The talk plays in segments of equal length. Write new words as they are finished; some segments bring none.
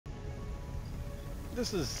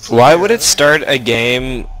This is... Why would it start a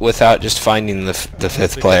game without just finding the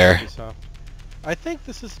fifth player? I think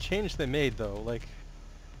this is a change they made though. Like,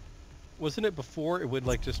 wasn't it before it would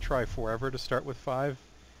like just try forever to start with 5,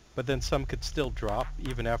 but then some could still drop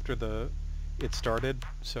even after it started.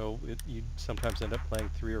 So you'd sometimes end up playing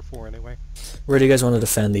 3 or 4 anyway. Where do you guys want to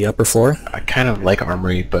defend? The upper floor? I kind of like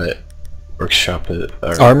Armory, but Workshop it.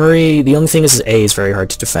 Armory. The only thing is A is very hard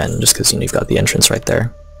to defend, just because you've got the entrance right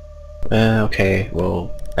there. Okay.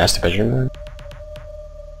 Well, master bedroom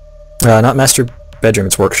then. Not master bedroom.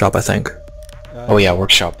 It's workshop, I think. Oh yeah,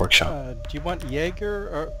 workshop. Do you want Jaeger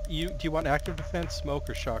or do you want active defense, smoke,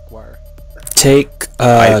 or shock wire? Take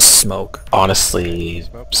smoke. Honestly,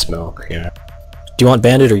 smoke. Yeah. Do you want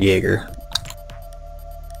bandit or Jaeger?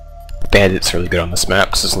 Bandit's really good on this map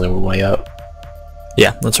because there's only one way up.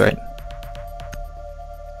 Yeah, that's right.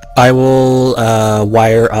 I will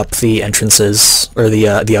wire up the entrances or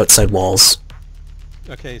the outside walls.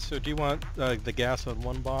 Okay, so do you want the gas on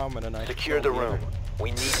one bomb and a knife? Secure the room.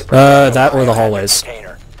 We need to that or the hallways.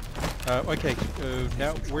 Okay,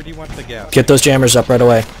 now where do you want the gas? Get those jammers up right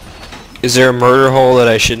away. Is there a murder hole that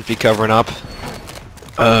I shouldn't be covering up?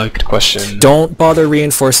 Good question. Don't bother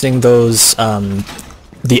reinforcing those,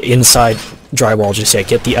 the inside drywall just yet.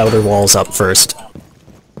 Get the outer walls up first.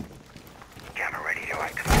 Camera ready to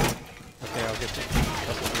activate. Okay, I'll get the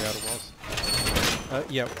outer walls.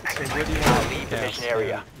 Yeah, so where do you want to leave the mission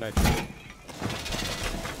area?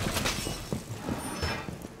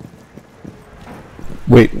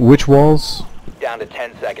 Wait, which walls? Down to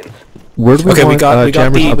 10 seconds. Where do we want we got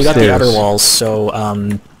the outer upstairs? walls. So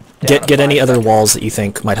get any other walls that you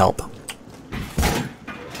think might help. Op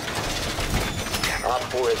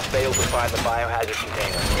 4 has failed to find the biohazard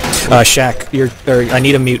container. Shaq, I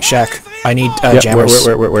need a mute, Shaq. I need jammers.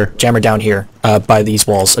 Where? Jammer down here, by these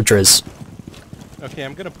walls of Driz. Okay,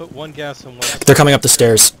 I'm gonna put one gas on one. They're coming up the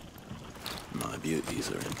stairs. My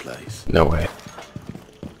beauties are in place. No way.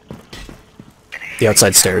 The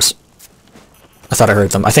outside stairs. I thought I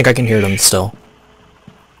heard them. I think I can hear them still.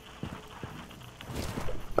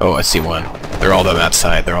 Oh, I see one. They're all on that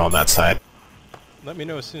side. They're all on that side. Let me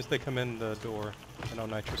know as soon as they come in the door. I know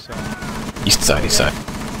Nitro said. East side, east side.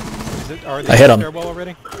 Are they I hit in the him. stairwell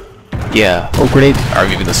already? Yeah. Oh, grenade! Are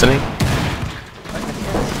you even listening?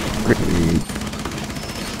 Grenade.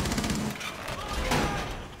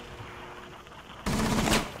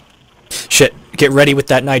 Shit, get ready with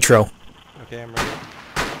that nitro. Okay, I'm ready.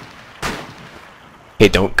 Hey,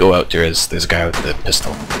 don't go out there. There's a guy with the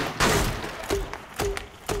pistol.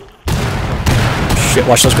 Shit,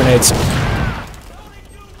 watch those grenades.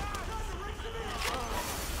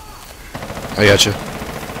 I got you.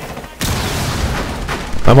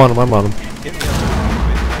 I'm on him. Get me up.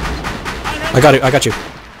 I got you.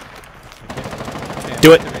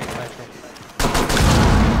 Do it.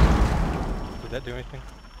 Did that do anything?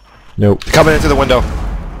 Nope. Coming into the window.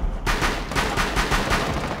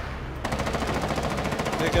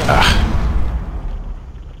 There you go.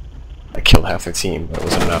 I killed half their team, but it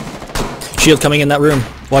wasn't enough. Shield coming in that room.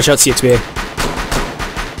 Watch out, CXBA.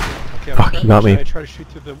 Okay, Fuck, he got me. I try to shoot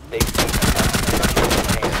through the... Op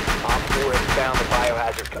 4 has found the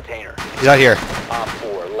biohazard container. He's out here. Op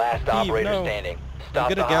 4, last operator no. standing. Stop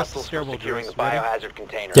gonna the gas the hostiles from stairwell securing the doors. Ready? biohazard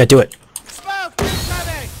container. Yeah, do it.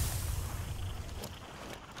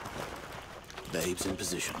 Babes in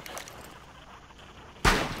position.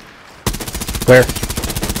 Where?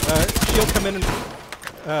 Shield come in and...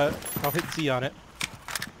 I'll hit Z on it.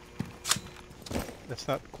 That's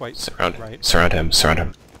not quite right. Surround him.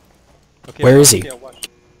 Okay, Where is he? yeah, watch.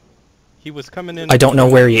 He was coming in... I don't know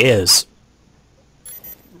where he is.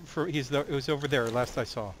 It was over there, last I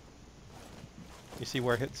saw. You see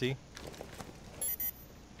where I hit Z?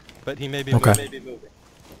 But he may be Okay. moving.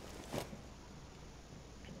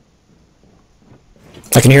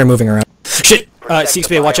 I can hear him moving around. Shit! Protect the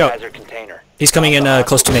CXBA, watch out. biohazard container. He's coming in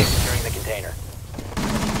close to me. Securing the container.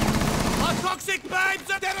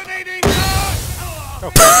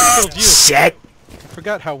 Oh, killed you! Shit! I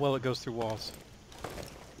forgot how well it goes through walls.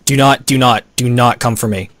 Do not come for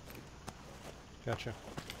me. Gotcha.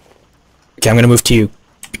 Okay, I'm gonna move to you.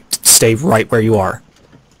 Stay right where you are.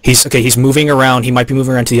 He's moving around. He might be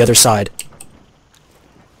moving around to the other side.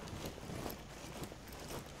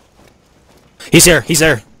 He's there. He's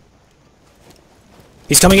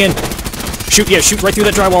coming in. Shoot right through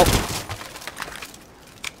that drywall.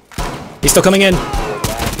 He's still coming in.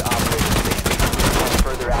 Last operator standing.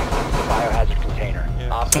 Further access to the biohazard container. Yeah.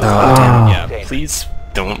 Op 4 Yeah, container. please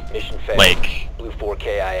don't. Mission failed. Like, Blue 4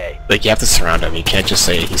 KIA. you have to surround him. You can't just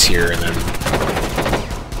say he's here and then...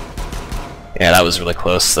 Yeah, that was really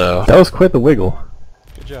close, though. That was quite the wiggle.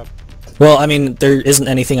 Good job. Well, I mean, there isn't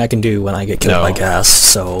anything I can do when I get killed by No. gas,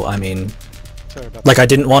 so, I mean... Sorry about Like, I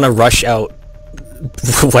didn't want to rush out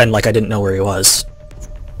when, like, I didn't know where he was.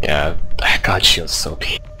 Yeah, God, shield's so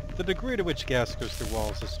peak. that. The degree to which gas goes through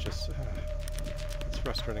walls is just... it's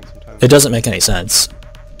frustrating sometimes. It doesn't make any sense.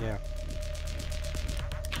 Yeah.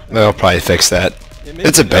 They'll probably fix that. It may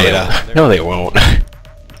It's a be another beta. one there. No, they won't.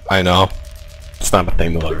 I know. It's not a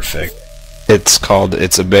thing they'll ever fix. It's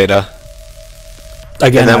a beta.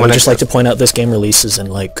 Again, And then I when would I just like to point out this game releases in,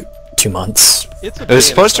 like, 2 months. It's a It was beta,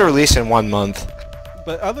 supposed to release in 1 month.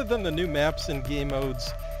 but other than the new maps and game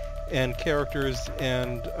modes and characters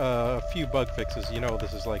and a few bug fixes, you know,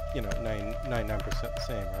 this is like, you know, 99% the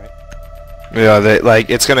same, right? Yeah,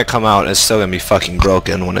 it's gonna come out and it's still gonna be fucking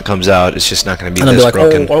broken when it comes out. It's just not gonna be And then this be like,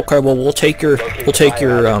 broken. oh, okay, well, we'll take your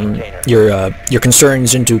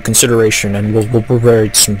concerns into consideration, and we'll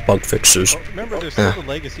provide some bug fixes. Well, remember, there's still the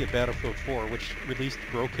legacy of Battlefield 4, which released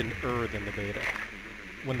broken-er than the beta.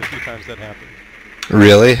 When the few times that happened.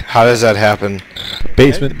 Really? How does that happen?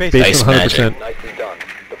 Basement, Nice basement, magic. 100%. Nicely done.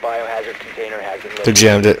 The biohazard container has been They located.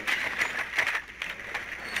 jammed it.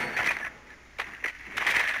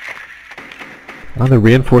 Oh, they're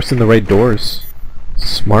reinforcing the right doors.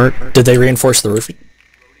 Smart. Did they reinforce the roof?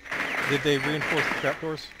 Did they reinforce the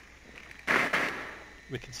trapdoors?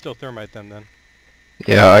 We can still thermite them then.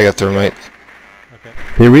 Yeah, I got thermite. Okay.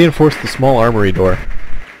 They reinforced the small armory door.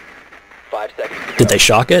 5 seconds to go. Did they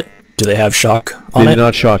shock it? Do they have shock They on did it?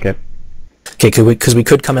 not shock it. Okay, because we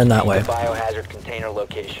could come in that way. The biohazard container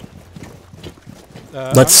location.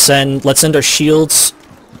 Let's send our shields.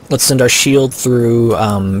 Let's send our shield through.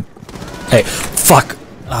 Hey, fuck!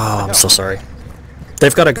 Oh, I'm so sorry.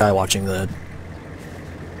 They've got a guy watching the.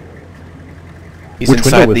 He's Which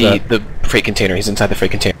inside window was the freight container. He's inside the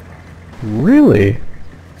freight container. Really?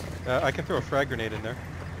 I can throw a frag grenade in there.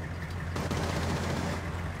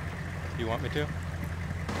 Do you want me to?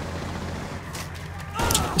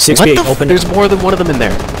 6B8 open. There's more than one of them in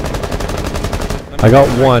there. I got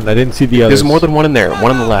one. I didn't see the others. There's more than one in there.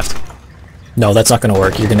 One on the left. No, that's not gonna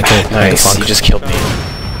work. You're gonna kill Nice. Megafunk. You just killed me.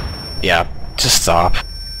 Yeah. Just stop.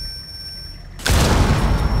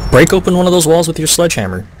 Break open one of those walls with your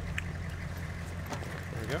sledgehammer.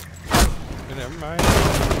 There we go. Never mind.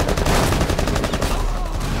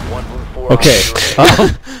 1 from 4. Okay.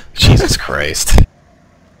 Jesus Christ.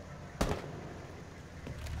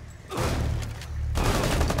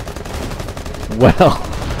 Well.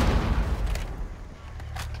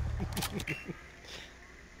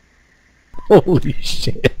 Holy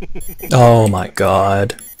shit. Oh my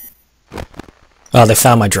god. Oh, they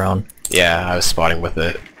found my drone. Yeah, I was spotting with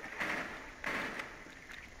it.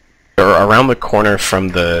 Or around the corner from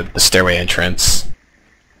the stairway entrance.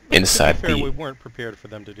 Inside To be fair, we the... weren't prepared for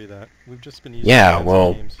them to do that. We've just been using Yeah, fancy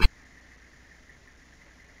well- games.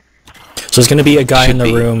 So there's gonna be a guy in Should the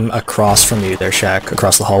be. room across from you there, Shaq,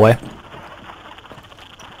 across the hallway.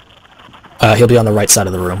 He'll be on the right side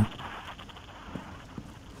of the room.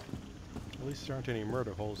 At least there aren't any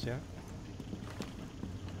murder holes yet.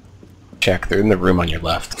 Check, they're in the room on your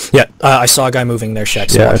left. Yeah, I saw a guy moving there, Shaq.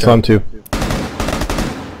 So Yeah, I watch saw out. him too.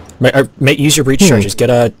 Use your breach charges.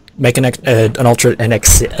 Get make an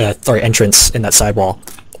entrance in that sidewall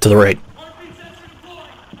to the right.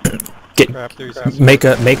 Get Crap, there's... make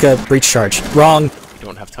a breach charge. Wrong. You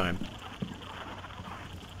don't have time.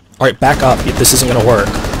 All right, back up. This isn't gonna work.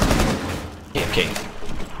 Yeah, okay.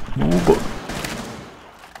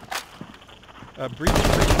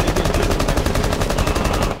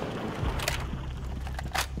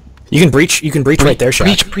 breach, You can breach right there,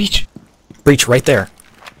 Shaq. Breach! Breach right there.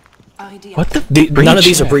 What the? None of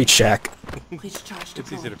these are Yeah. breach, Shaq.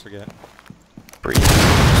 It's easy to forget. Breach.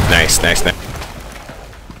 Nice, nice, nice.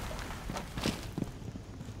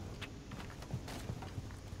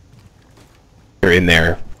 You're in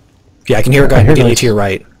there. Yeah, I can hear a guy I hear immediately noise. to your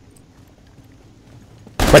right.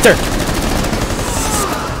 Right there.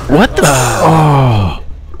 What the? Oh.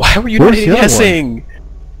 Why were you Where's not the other one? guessing?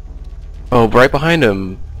 Oh, right behind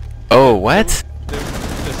him. Oh, what? The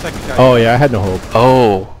second guy... Oh yeah, I had no hope.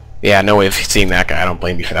 Oh. Yeah, no way of seeing that guy. I don't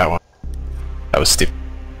blame you for that one. That was stupid.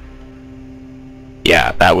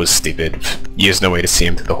 Yeah, that was stupid. There's no way to see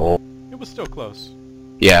him through the hole. It was still close.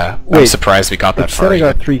 Yeah, I'm Wait, surprised we got that It said far. I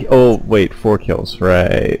got 3. Oh wait, 4 kills.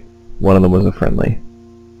 Right. One of them was a friendly.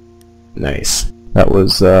 Nice. That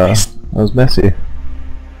was messy.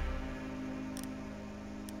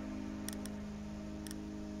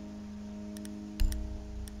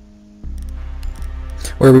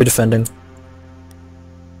 Where are we defending?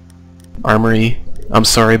 Armory. I'm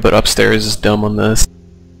sorry, but upstairs is dumb on this.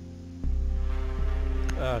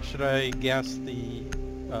 Should I gas the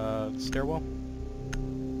stairwell?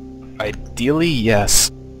 Ideally,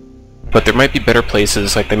 yes. But there might be better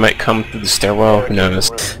places, like they might come through the stairwell, who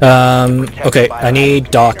knows. Okay, I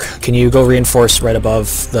need Doc. Can you go reinforce right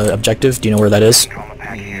above the objective? Do you know where that is?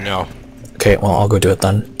 No. Okay, well, I'll go do it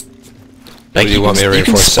then. Like, do you want me to you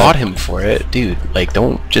can reinforce spot that? him for it, dude. Like,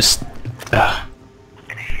 don't just...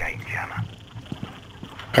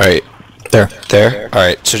 Alright. There. There?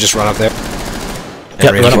 Alright, so just run up there. And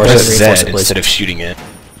Yep, run up reinforce there. it. Reinforce Z it, please. instead of shooting it.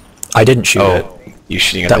 I didn't shoot it. Oh, you're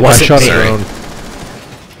shooting at That the... wasn't I shot me. it Sorry. alone.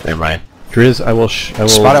 Never mind. Driz, I will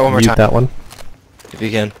Spot it one more mute time. that one. If you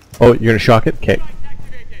can. Oh, you're gonna shock it? Okay.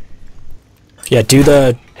 Yeah, do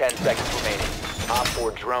the... 10 seconds remaining. Op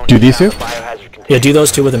 4 drone Do these has two? found the biohazard container. Yeah, do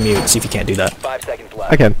those two with a mute. See if you can't do that. 5 seconds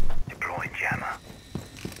left. I can.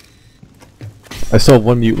 I still have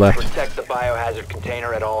one mute left. Protect the biohazard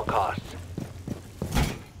container at all costs.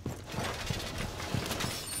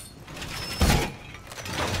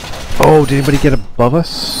 Oh, did anybody get above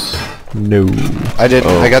us? No. I did.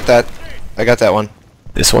 Oh. I got that. I got that one.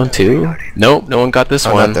 This one too? Nope, no one got this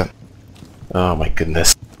Oh, one. not that. Oh my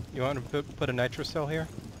goodness. You want to put a nitro cell here?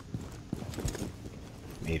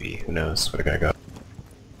 Maybe, who knows where they're gonna go.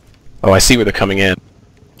 Oh, I see where they're coming in.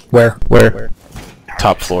 Where? Where?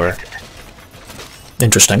 Top floor.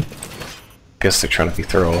 Interesting. Guess they're trying to be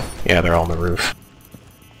thorough. Yeah, they're all on the roof.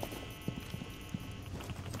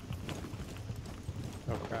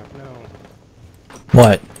 Oh crap, no.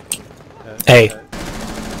 What? Hey.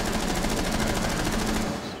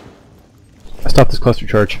 I stopped this cluster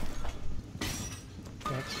charge.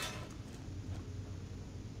 Thanks.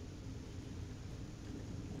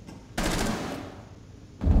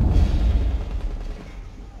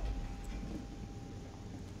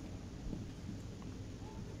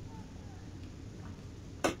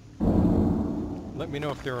 Let me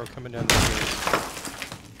know if they're coming down the stairs.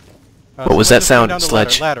 What was that someone sound, just went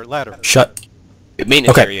down the Sledge? Ladder. Shut. Maintenance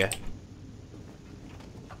Okay. area.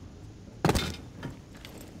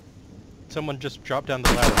 Someone just dropped down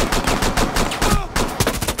the ladder.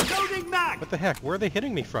 What the heck? Where are they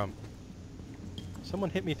hitting me from? Someone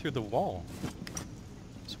hit me through the wall.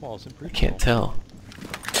 This wall isn't I breachable. can't tell.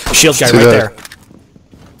 Shield guy To right the- there.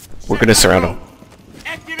 We're gonna surround them.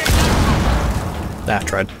 Ah,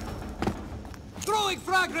 tried.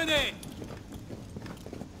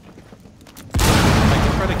 I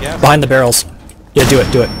can try to gas. Behind the barrels. Yeah, do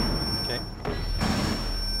it, do it. Okay.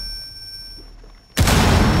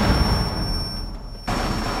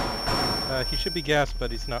 He should be gassed,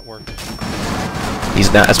 but he's not working.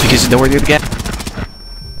 He's not. That's because he's nowhere near the gap.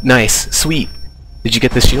 Nice. Sweet. Did you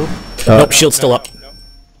get the shield? Nope, shield's still up. No.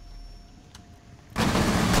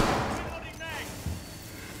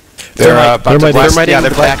 They're Thermite. about to Thermite. blast. Thermite Yeah, into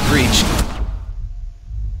they're the back. back breach.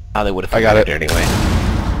 Oh, they would have I got it. anyway.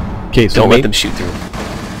 Okay, so Don't let wait. them shoot through.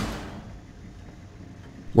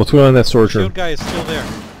 What's going on in that storage room? Shield guy is still there.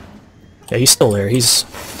 Yeah, he's still there. He's...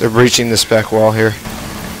 They're breaching this back wall here.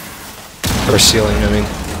 Or ceiling, I mean.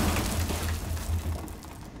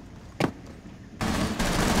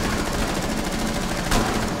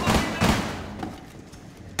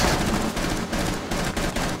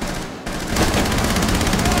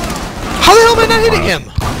 How the hell am I not hitting him?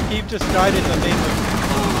 He just died in the main room.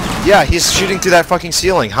 Yeah, he's shooting through that fucking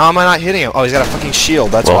ceiling. How am I not hitting him? Oh, he's got a fucking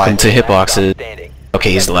shield, that's Welcome why. to hitboxes. Standing.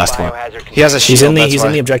 Okay, he's the last one. Biohazard He has a shield, He's in the that's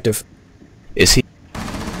why. objective. Is he?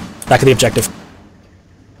 Back of the objective.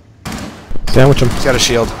 Sandwich him. He's got a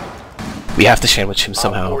shield. We have to sandwich him Op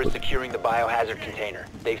somehow. 4 is securing the biohazard container.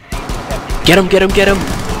 They've seized the empty. Get him, get him, get him!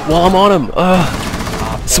 While I'm on him!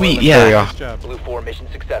 Op 4 Sweet, eliminated. yeah. There you go. Nice job. Blue 4 mission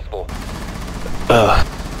successful.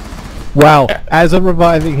 Wow, as I'm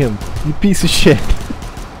reviving him. You piece of shit.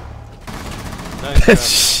 Nice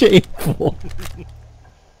That's job. shameful.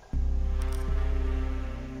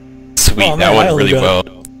 Sweet, Oh, that man, I went only really got-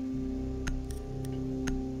 well.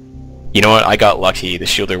 You know what? I got lucky. The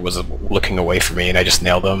shielder was looking away from me, and I just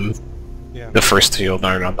nailed him. Yeah. The first shield,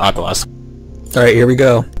 no, not the last. Alright, here we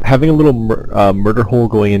go. Having a little murder hole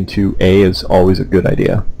going into A is always a good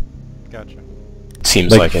idea. Gotcha.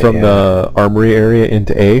 Seems Like like it, from yeah. the armory area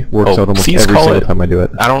into A works Oh, out almost please every call single it- time I do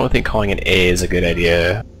it. I don't think calling it A is a good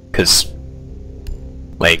idea, because,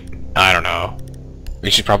 like, I don't know. We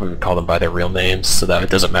should probably call them by their real names, so that it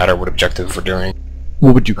doesn't matter what objective we're doing.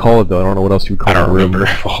 What would you call it though? I don't know what else you would call I don't the room. remember.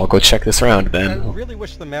 Well, I'll go check this round I then. really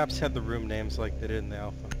wish the maps had the room names like they did in the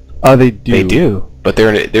alpha. They do. They do, but they're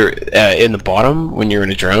in the bottom when you're in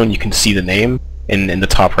a drone. You can see the name, and in the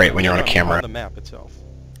top right when you're on a camera. On the map itself.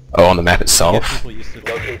 Oh, on the map Yeah, itself. people used to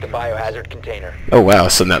Locate the biohazard container. Oh wow,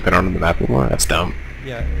 so not they're not on the map anymore. That's dumb.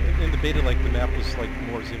 Yeah, in the beta, like the map was like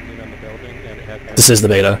more zoomed in on the building, and it had. This is the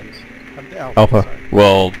beta. The alpha. Alpha. Sorry.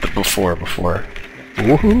 Well, before.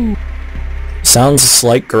 Woohoo! Sounds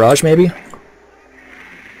like garage, maybe?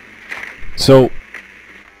 So...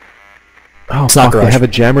 Oh, It's not fuck, garage. they have a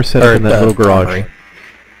jammer set up in that little garage. armory.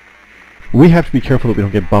 We have to be careful that we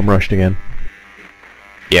don't get bum rushed again.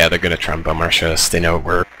 Yeah, they're gonna try and bum rush us. They know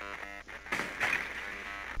we're...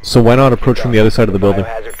 So why not approach from the other side of the building?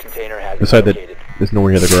 Biohazard container has The been side that located. is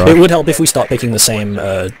nowhere near the It garage. would help if we stopped picking the same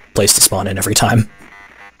place to spawn in every time.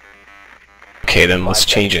 Okay, then let's 5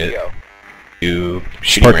 change seconds it to go. to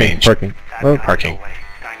shooting Parking, range. parking. Well, Parking.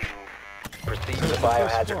 Proceed to the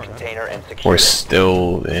biohazard container and secure We're it.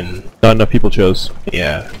 still in... not enough people chose.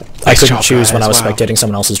 Yeah. I Nice couldn't job, choose when I guys. was Wow. spectating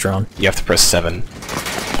someone else's drone. You have to press 7.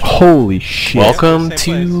 Holy shit. Welcome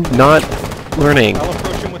same to not learning. I'll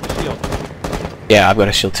approach him with the shield. Yeah, I've got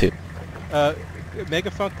a shield too.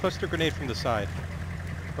 Megafunk cluster grenade from the side.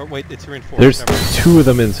 Or wait, it's reinforced. There's Never mind. 2 of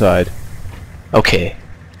them inside. Okay.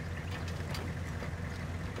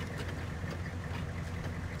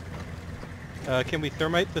 Can we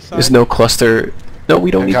thermite the side? There's no cluster. No, we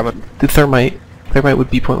don't need Coming. the thermite. Thermite would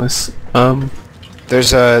be pointless. There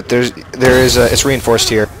is it's reinforced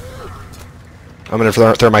here. I'm gonna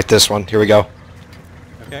thermite this one. Here we go.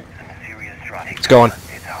 Okay. It's going.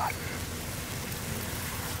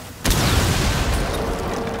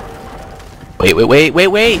 Wait.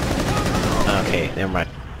 Okay, never mind.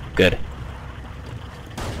 Good.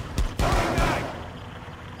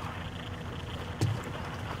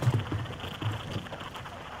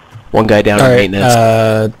 One guy down in Alright,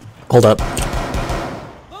 maintenance. hold up.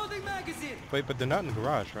 Wait, but they're not in the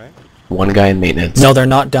garage, right? One guy in maintenance. No, they're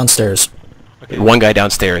not downstairs. Okay. One guy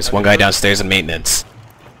downstairs. One guy downstairs in maintenance.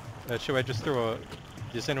 Should I just throw a...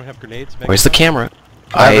 Does anyone have grenades? Where's the Megafunk? camera?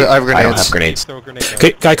 I have I don't grenades. have grenades. Throw a grenade down.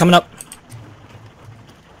 Okay, guy coming up.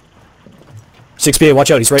 6BA,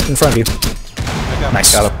 watch out, he's right in front of you. I got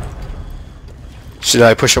Nice. Got him. Should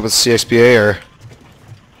I push up with CXBA or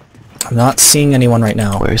I'm not seeing anyone right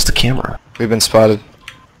now. Where's the camera? we've been spotted?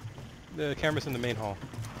 The camera's in the main hall.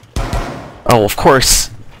 Oh, of course.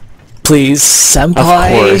 Please, Of senpai.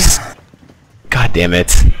 course. God damn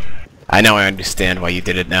it. I know I understand why you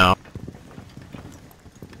did it now.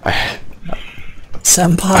 I even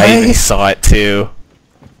Senpai. saw it too.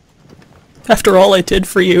 After all I did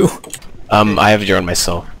for you. I have a drone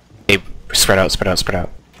myself. Hey, spread out.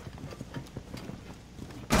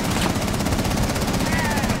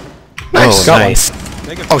 Nice. Oh, Got nice.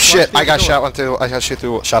 Megafunk, Oh shit! watch I got the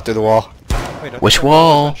door. shot through the wall. Wait, I Which thought that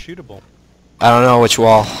wall? was unshootable. I don't know which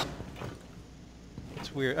wall.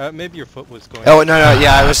 It's weird. Maybe your foot was going... Oh no!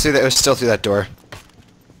 Yeah, I was through that. It was still through that door.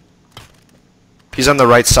 He's on the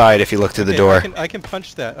right side if you look through the Okay, door. I can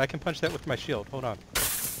punch that. I can punch that with my shield. Hold on.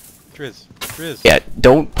 Driz. Yeah,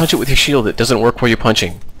 don't punch it with your shield. It doesn't work where you're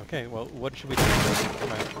punching. Okay, well, what should we do?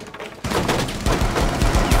 Come on.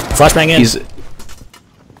 Flashbang in. He's...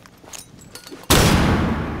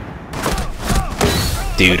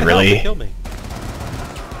 Dude, What the hell? They really? killed me.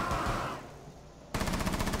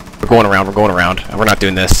 We're going around. We're not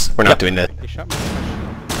doing this. We're not doing this. They shot me with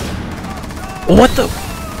my shield. What the...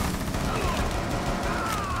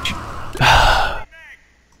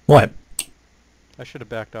 What? I should have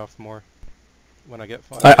backed off more when I get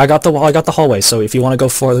fired. I got the wall. I got the hallway. So if you want to go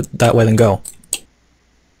for that way, then go.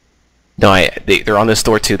 No, they're on this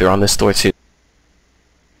door too.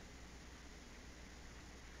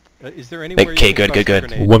 Is there anywhere Okay, you can good.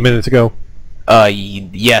 toss a grenade? 1 minute to go.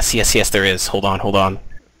 Yes, there is. Hold on.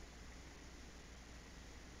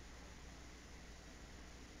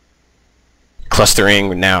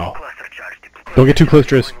 Clustering now. Don't get too close,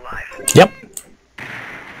 Driz. Yep.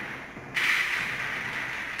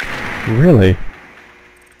 Really?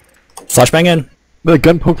 Flashbang in. The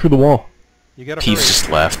gun poked through the wall. You gotta Peeves hurry. just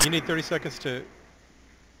left. You need 30 seconds to...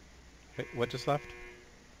 Wait, what just left?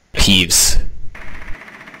 Peeves.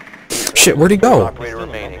 Shit, where'd he go? Operator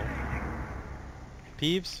remaining.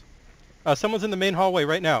 Peeves? Someone's in the main hallway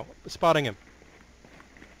right now. Spotting him.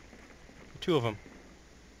 2 of them.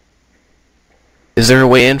 Is there a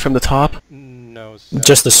way in from the top? No.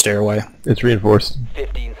 Just the stairway. It's reinforced.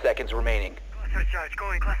 15 seconds remaining. Cluster charge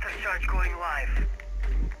going live.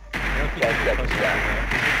 10 seconds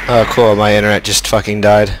left. Oh cool, my internet just fucking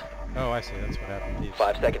died. Oh, I see. That's what happened. Peeves.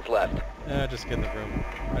 5 seconds left. Just get in the room.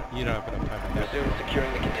 You don't have enough time to that. Resume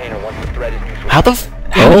securing the container once the threat is neutralized. How the f...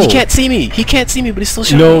 Oh. He can't see me! He can't see me, but he's still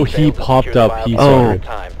shot No, me. he Failed to popped secure the up. He's biohazard fired.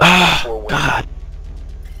 time. Ah, Before winning. God.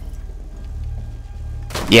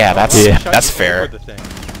 Yeah, that's Shot you fair. over the thing.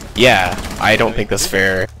 Yeah, I don't think that's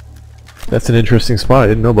fair. That's an interesting spot. I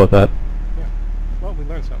didn't know about that. Well, we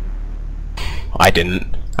learned something. I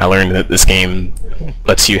didn't. I learned that this game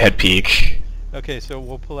lets you head peek. Okay, so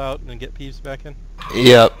we'll pull out and get Peeves back in.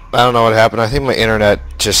 Yep, I don't know what happened. I think my internet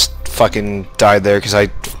just fucking died there because I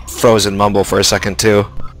froze in mumble for a second too.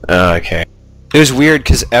 Okay. It was weird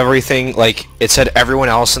because everything, like, it said everyone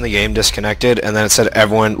else in the game disconnected, and then it said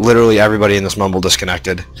literally everybody in this mumble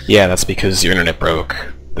disconnected. Yeah, that's because your internet broke.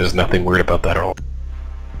 There's nothing weird about that at all.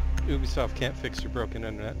 Ubisoft can't fix your broken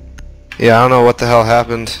internet. Yeah, I don't know what the hell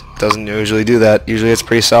happened. Doesn't usually do that. Usually it's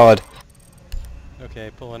pretty solid. Okay,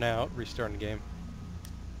 pulling out, restarting the game.